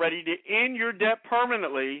if you're ready to end your debt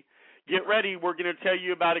permanently, get ready. We're going to tell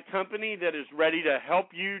you about a company that is ready to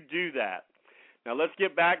help you do that. Now, let's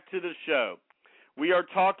get back to the show. We are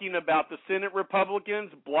talking about the Senate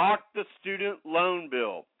Republicans blocked the student loan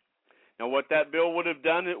bill. Now, what that bill would have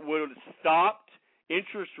done, it would have stopped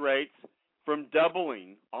interest rates from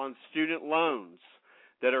doubling on student loans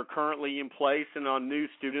that are currently in place and on new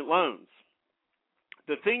student loans.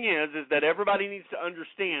 The thing is that everybody needs to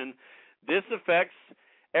understand this affects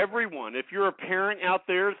everyone. If you're a parent out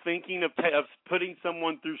there thinking of putting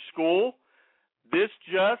someone through school, this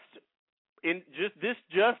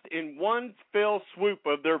in one fell swoop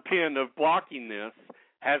of their pen of blocking this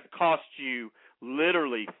has cost you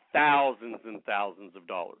literally thousands and thousands of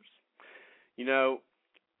dollars. You know,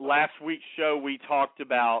 last week's show we talked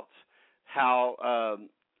about how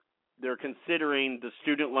they're considering the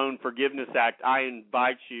Student Loan Forgiveness Act. I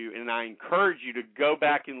invite you and I encourage you to go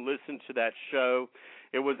back and listen to that show.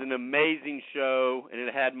 It was an amazing show, and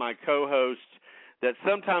it had my co-host that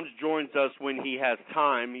sometimes joins us when he has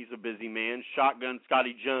time. He's a busy man, Shotgun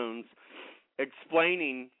Scotty Jones,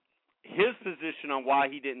 explaining his position on why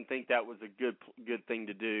he didn't think that was a good thing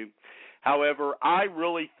to do. However, I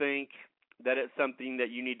really think that it's something that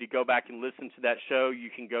you need to go back and listen to that show. You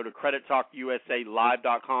can go to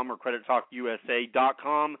CreditTalkUSALive.com or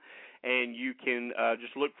CreditTalkUSA.com, and you can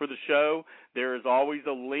just look for the show. There is always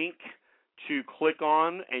a link to click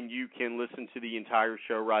on, and you can listen to the entire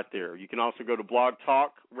show right there. You can also go to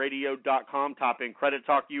blogtalkradio.com, type in Credit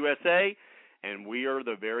Talk USA, and we are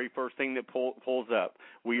the very first thing that pulls up.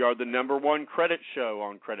 We are the #1 credit show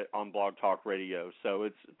on Blog Talk Radio, so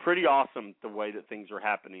it's pretty awesome the way that things are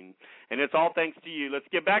happening, and it's all thanks to you. Let's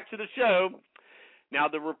get back to the show. Now,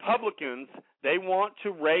 the Republicans, they want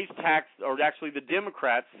to raise tax, or actually the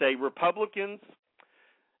Democrats say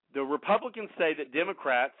The Republicans say that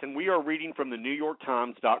Democrats, and we are reading from the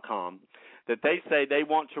NewYorkTimes.com, that they say they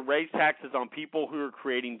want to raise taxes on people who are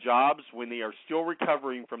creating jobs when they are still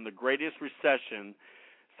recovering from the greatest recession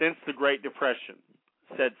since the Great Depression,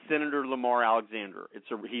 said Senator Lamar Alexander.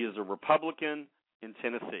 He is a Republican in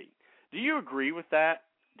Tennessee. Do you agree with that?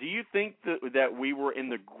 Do you think that we were in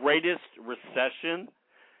the greatest recession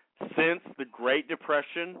since the Great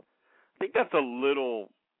Depression? I think that's a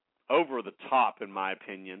little over the top, in my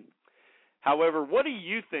opinion. However, what do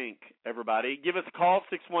you think, everybody? Give us a call,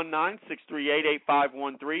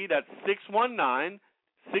 619-638-8513. That's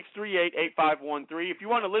 619-638-8513. If you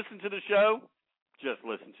want to listen to the show, just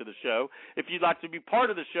listen to the show. If you'd like to be part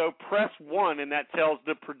of the show, press 1, and that tells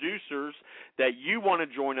the producers that you want to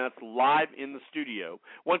join us live in the studio.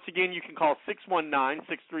 Once again, you can call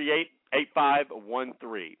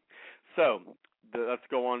 619-638-8513. So let's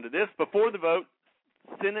go on to this. Before the vote,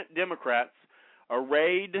 Senate Democrats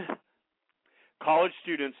arrayed college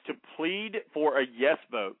students to plead for a yes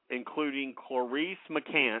vote, including Clarice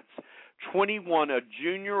McCants, 21, a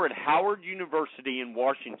junior at Howard University in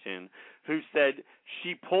Washington, who said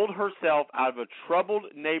she pulled herself out of a troubled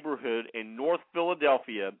neighborhood in North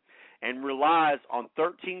Philadelphia and relies on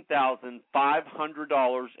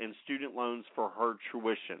 $13,500 in student loans for her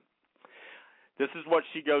tuition. This is what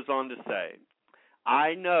she goes on to say.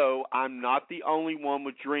 I know I'm not the only one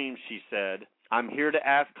with dreams, she said. I'm here to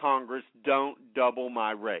ask Congress, don't double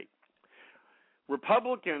my rate.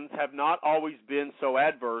 Republicans have not always been so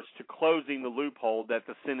adverse to closing the loophole that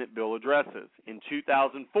the Senate bill addresses. In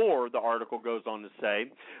 2004, the article goes on to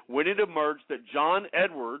say, when it emerged that John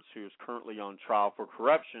Edwards, who is currently on trial for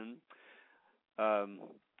corruption, by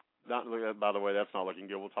the way, that's not looking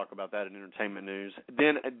good. We'll talk about that in entertainment news.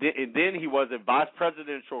 Then he was a vice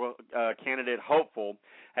presidential candidate hopeful,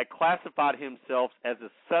 had classified himself as a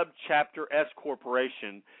subchapter S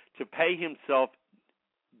corporation to pay himself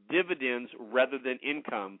dividends rather than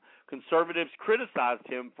income. Conservatives criticized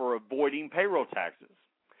him for avoiding payroll taxes.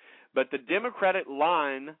 But the Democratic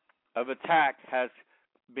line of attack has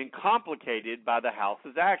been complicated by the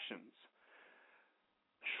House's actions.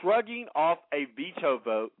 Shrugging off a veto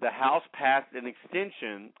vote, the House passed an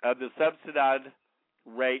extension of the subsidized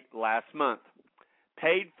rate last month,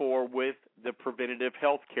 paid for with the Preventative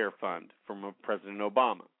Health Care Fund from President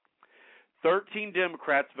Obama. 13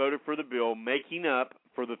 Democrats voted for the bill, making up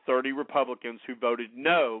for the 30 Republicans who voted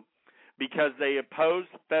no because they opposed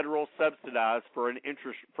federal subsidies for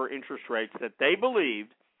interest rates that they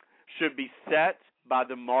believed should be set by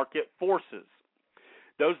the market forces.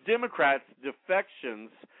 Those Democrats'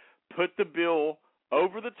 defections put the bill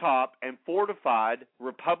over the top and fortified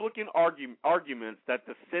Republican arguments that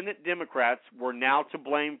the Senate Democrats were now to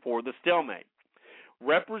blame for the stalemate.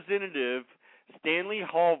 Representative Stanley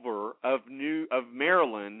Halver of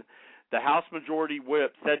Maryland, the House Majority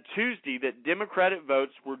Whip, said Tuesday that Democratic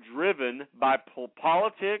votes were driven by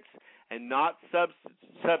politics and not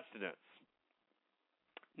substance.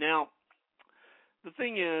 Now, the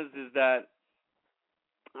thing is that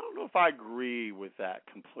I don't know if I agree with that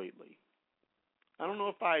completely.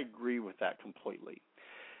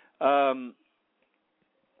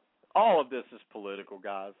 All of this is political,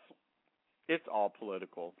 guys. It's all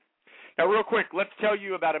political. Now, real quick, let's tell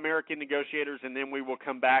you about American Negotiators, and then we will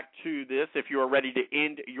come back to this. If you are ready to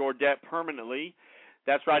end your debt permanently,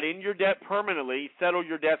 that's right, end your debt permanently. Settle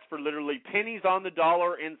your debts for literally pennies on the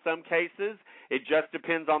dollar in some cases. It just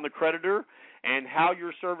depends on the creditor, and how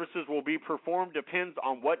your services will be performed depends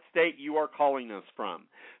on what state you are calling us from.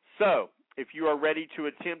 So, if you are ready to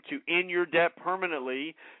attempt to end your debt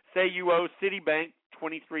permanently, say you owe Citibank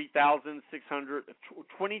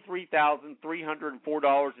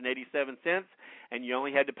 $23,304.87, and you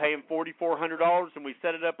only had to pay him $4,400, and we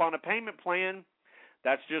set it up on a payment plan.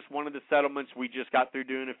 That's just one of the settlements we just got through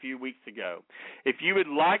doing a few weeks ago. If you would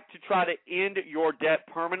like to try to end your debt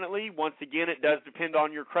permanently, once again, it does depend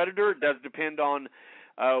on your creditor. It does depend on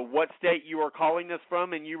what state you are calling us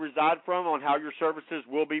from and you reside from, on how your services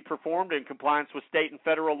will be performed in compliance with state and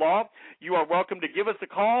federal law. You are welcome to give us a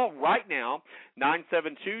call right now,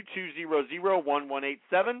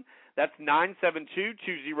 972-200-1187. That's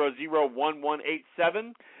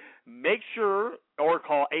 972-200-1187. Make sure, or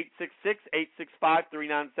call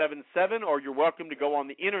 866-865-3977, or you're welcome to go on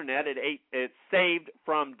the internet at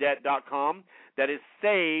savedfromdebt.com. That is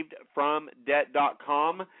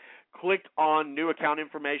savedfromdebt.com. Click on new account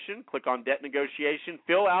information, click on debt negotiation,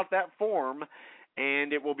 fill out that form,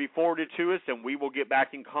 and it will be forwarded to us, and we will get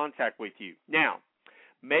back in contact with you. Now,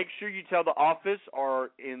 make sure you tell the office,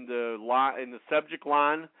 or in the subject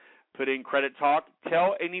line, put in Credit Talk.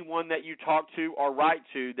 Tell anyone that you talk to or write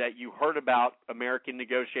to that you heard about American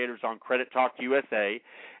Negotiators on Credit Talk USA,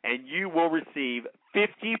 and you will receive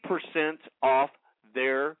 50% off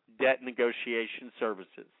their debt negotiation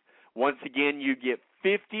services. Once again, you get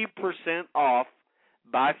 50% off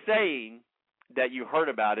by saying that you heard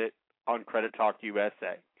about it on Credit Talk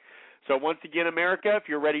USA. So once again, America, if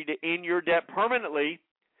you're ready to end your debt permanently,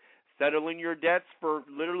 settling your debts for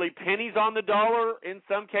literally pennies on the dollar in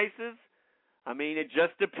some cases, I mean, it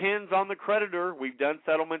just depends on the creditor. We've done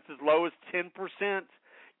settlements as low as 10%,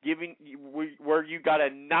 where you got a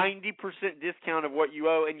 90% discount of what you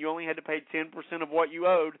owe, and you only had to pay 10% of what you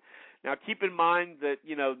owed. Now, keep in mind that,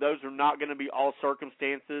 those are not going to be all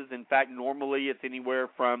circumstances. In fact, normally it's anywhere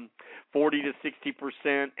from 40 to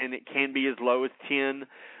 60%, and it can be as low as 10.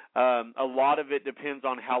 A lot of it depends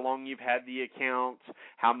on how long you've had the account,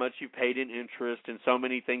 how much you've paid in interest, and so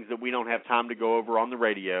many things that we don't have time to go over on the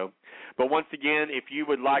radio. But once again, if you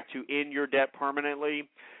would like to end your debt permanently,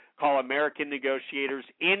 Call American Negotiators,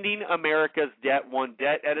 ending America's debt one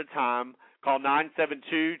debt at a time. Call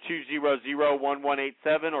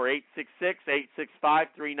 972-200-1187 or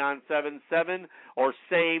 866-865-3977 or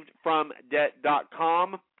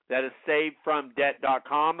savedfromdebt.com. That is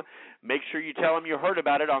savedfromdebt.com. Make sure you tell them you heard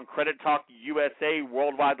about it on Credit Talk USA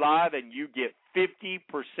Worldwide Live, and you get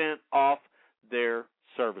 50% off their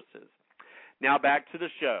services. Now back to the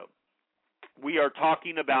show. We are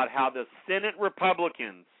talking about how the Senate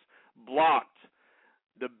Republicans blocked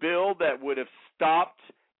the bill that would have stopped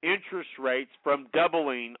interest rates from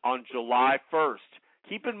doubling on July 1st.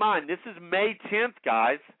 Keep in mind, this is May 10th,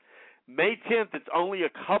 guys. May 10th, it's only a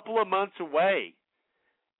couple of months away.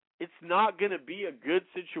 It's not going to be a good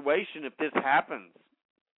situation if this happens.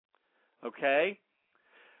 Okay?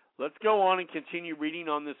 Let's go on and continue reading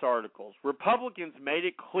on this article. Republicans made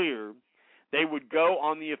it clear they would go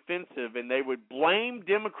on the offensive and they would blame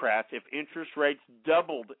Democrats if interest rates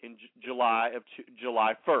doubled in July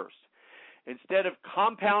 1st. Instead of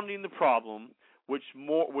compounding the problem with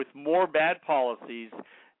more bad policies,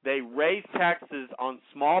 they raised taxes on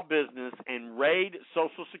small business and raid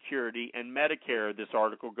Social Security and Medicare, this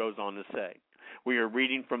article goes on to say. We are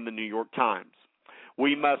reading from the New York Times.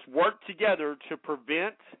 We must work together to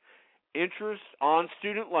prevent interest on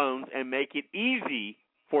student loans and make it easy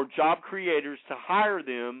for job creators to hire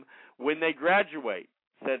them when they graduate,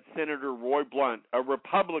 said Senator Roy Blunt, a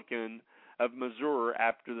Republican of Missouri,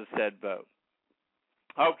 after the said vote.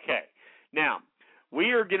 Okay, now,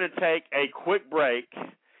 we are going to take a quick break,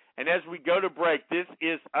 and as we go to break, this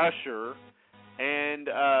is Usher, and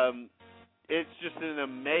it's just an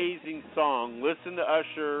amazing song. Listen to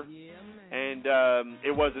Usher, and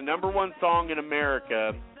it was a #1 song in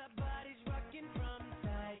America.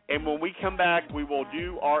 And when we come back, we will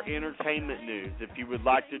do our entertainment news. If you would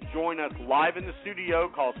like to join us live in the studio,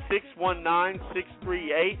 call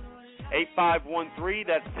 619-638-8513.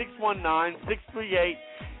 That's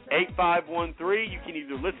 619-638-8513. You can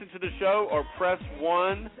either listen to the show or press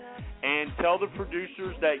 1 and tell the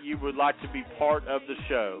producers that you would like to be part of the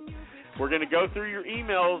show. We're going to go through your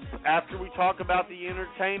emails after we talk about the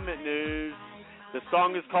entertainment news. The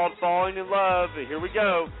song is called Falling in Love. Here we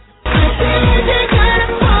go.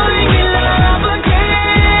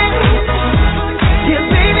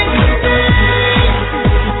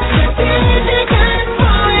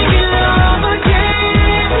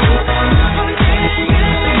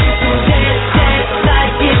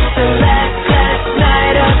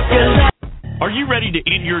 Are you ready to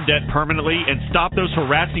end your debt permanently and stop those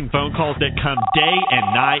harassing phone calls that come day and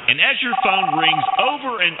night? And as your phone rings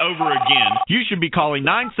over and over again, you should be calling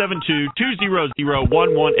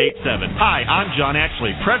 972-200-1187. Hi, I'm John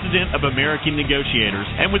Ashley, President of American Negotiators.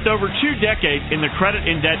 And with over 2 decades in the credit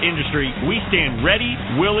and debt industry, we stand ready,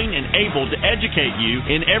 willing, and able to educate you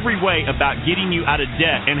in every way about getting you out of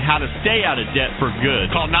debt and how to stay out of debt for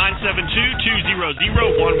good. Call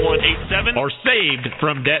 972-200-1187 or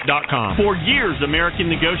savedfromdebt.com. For years,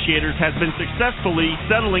 American Negotiators has been successfully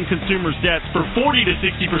settling consumers' debts for 40 to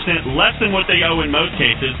 60% less than what they owe in most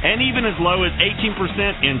cases, and even as low as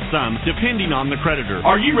 18% in some, depending on the creditor.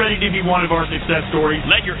 Are you ready to be one of our success stories?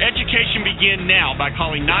 Let your education begin now by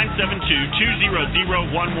calling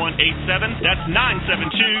 972-200-1187. That's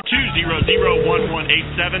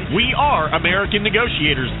 972-200-1187. We are American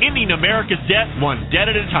Negotiators, ending America's debt one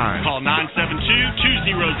debt at a time. Call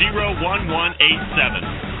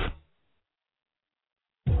 972-200-1187.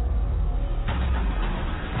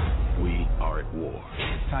 War.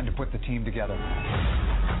 Time to put the team together.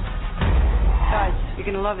 Guys, you're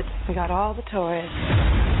gonna love it. We got all the toys.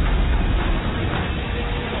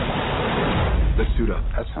 Let's suit up.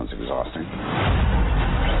 That sounds exhausting.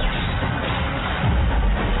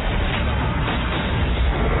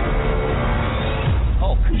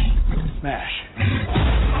 Hulk. Smash.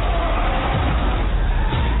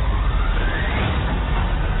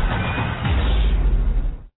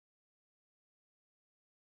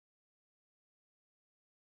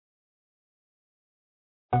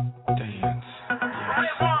 Dance, yes.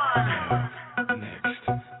 Next,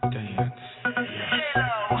 dance,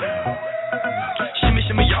 yes. Shimmy,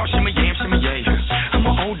 shimmy, y'all, shimmy, yam, shimmy, yeah. I'm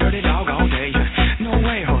an old dirty dog all day. No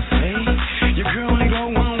way, Jose. Your girl only go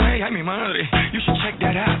one way. I mean, money, you should check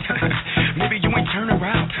that out. Maybe you ain't turn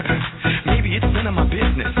around.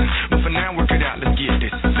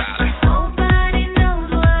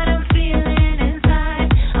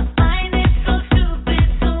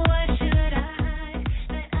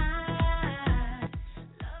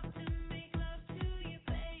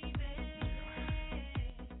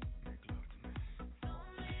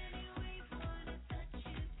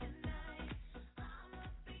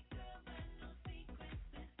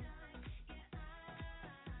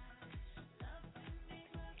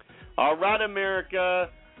 All right, America.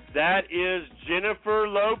 That is Jennifer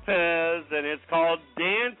Lopez, and it's called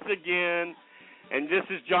Dance Again. And this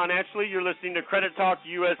is John Ashley. You're listening to Credit Talk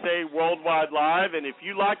USA Worldwide Live. And if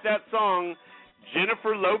you like that song,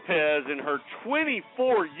 Jennifer Lopez and her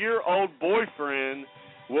 24-year-old boyfriend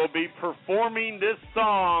will be performing this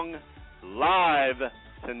song live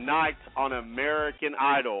tonight on American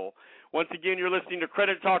Idol. Once again, you're listening to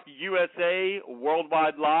Credit Talk USA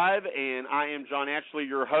Worldwide Live, and I am John Ashley,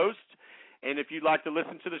 your host. And if you'd like to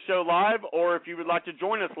listen to the show live, or if you would like to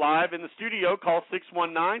join us live in the studio, call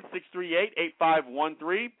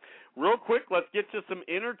 619-638-8513. Real quick, let's get to some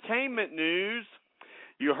entertainment news.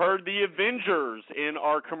 You heard the Avengers in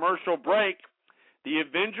our commercial break. The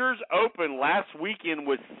Avengers opened last weekend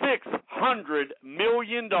with $600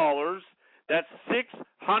 million. That's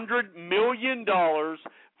 $600 million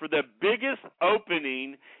for the biggest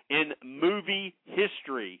opening in movie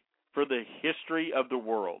history, for the history of the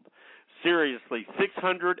world. Seriously,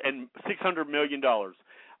 $600 million.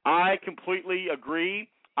 I completely agree.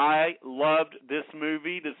 I loved this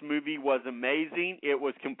movie. This movie was amazing. It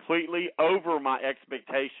was completely over my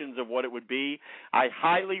expectations of what it would be. I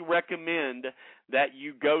highly recommend that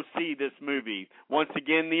you go see this movie. Once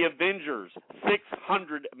again, The Avengers,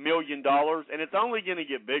 $600 million, and it's only going to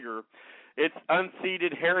get bigger. It's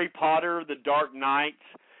unseated Harry Potter, The Dark Knight,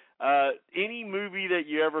 any movie that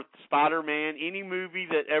you ever, Spider-Man, any movie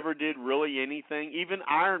that ever did really anything, even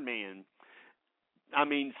Iron Man. I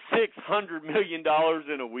mean, $600 million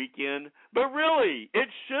in a weekend. But really, it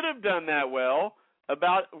should have done that well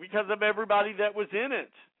because of everybody that was in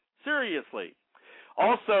it. Seriously.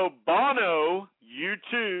 Also, Bono,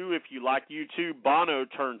 U2, if you like U2, Bono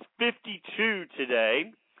turns 52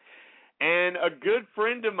 today. And a good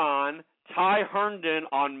friend of mine, Ty Herndon,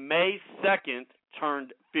 on May 2nd,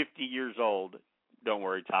 turned 50 years old. Don't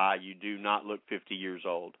worry, Ty, you do not look 50 years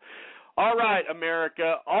old. All right,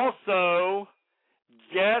 America. Also,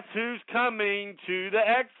 guess who's coming to the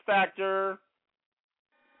X Factor?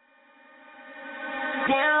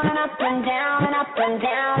 Down and up and down and up and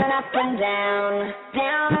down and up and down.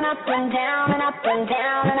 Down and up and down and up and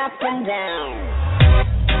down and up and down.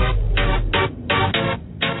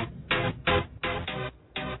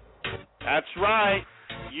 That's right.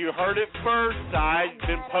 You heard it first. I've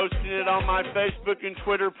been posting it on my Facebook and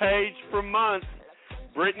Twitter page for months.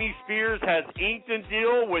 Britney Spears has inked a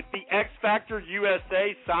deal with the X Factor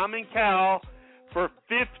USA, Simon Cowell, for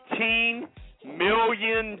 $15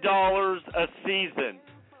 million a season.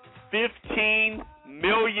 $15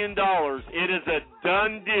 million. It is a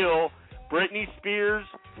done deal. Britney Spears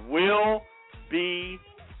will be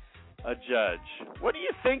a judge. What do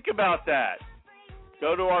you think about that?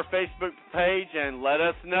 Go to our Facebook page and let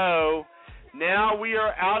us know. Now we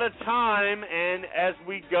are out of time, and as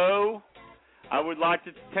we go, I would like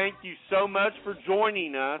to thank you so much for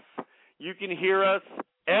joining us. You can hear us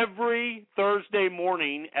every Thursday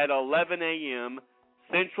morning at 11 a.m.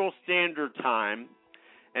 Central Standard Time.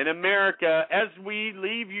 And America, as we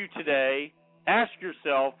leave you today, ask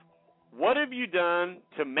yourself, what have you done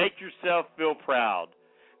to make yourself feel proud?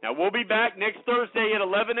 Now, we'll be back next Thursday at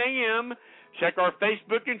 11 a.m. Check our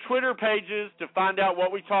Facebook and Twitter pages to find out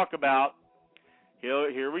what we talk about.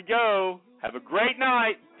 Here we go. Have a great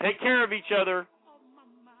night. Take care of each other.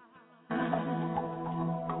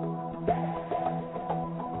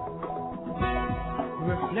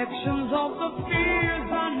 Reflections of the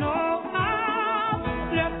fears I know I've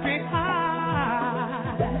left behind.